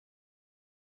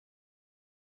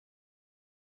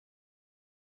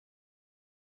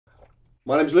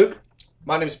My name's Luke.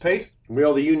 My name's Pete. We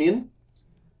are the Union,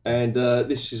 and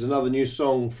this is another new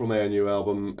song from our new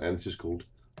album, and this is called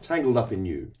Tangled Up In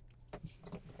You.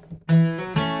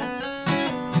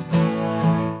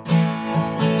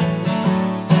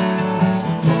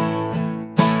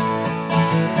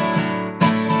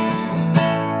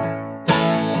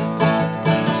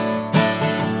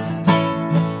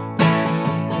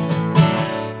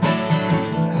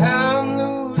 I'm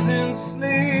losing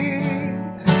sleep.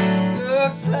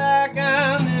 Looks like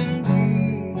I'm in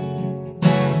deep.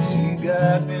 She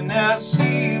got me now,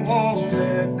 she won't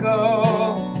let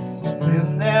go.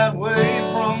 Been that way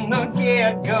from the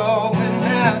get-go. And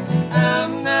now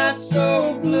I'm not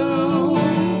so blue.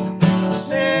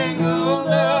 Tangled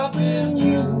up in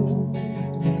you.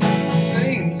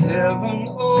 Seems heaven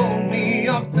owed me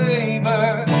a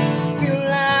favor. Feel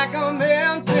like I'm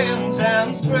in 10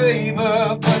 times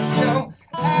braver, but so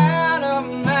out of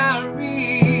my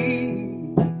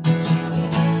reach.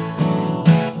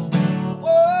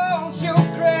 Won't you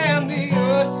grant me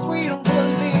a sweet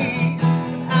release?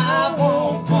 I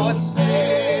won't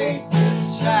forsake you,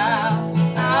 child.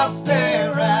 I'll stay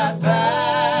right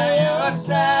by your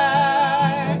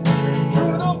side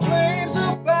through the flames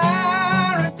of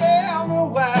fire and down the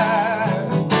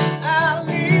wire. I'll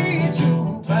lead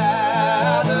you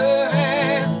by the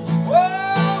hand.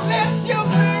 Oh, let's you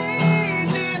bleed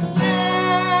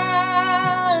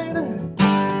tonight.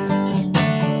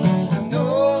 I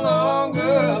no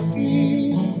longer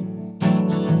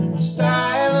feel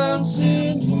silence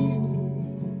in you.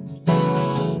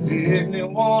 Make me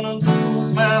wanna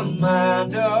lose my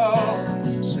mind, oh.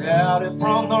 Shout it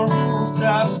from the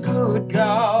rooftops, good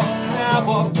God. Now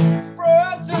what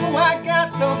front do I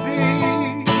got to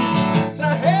be?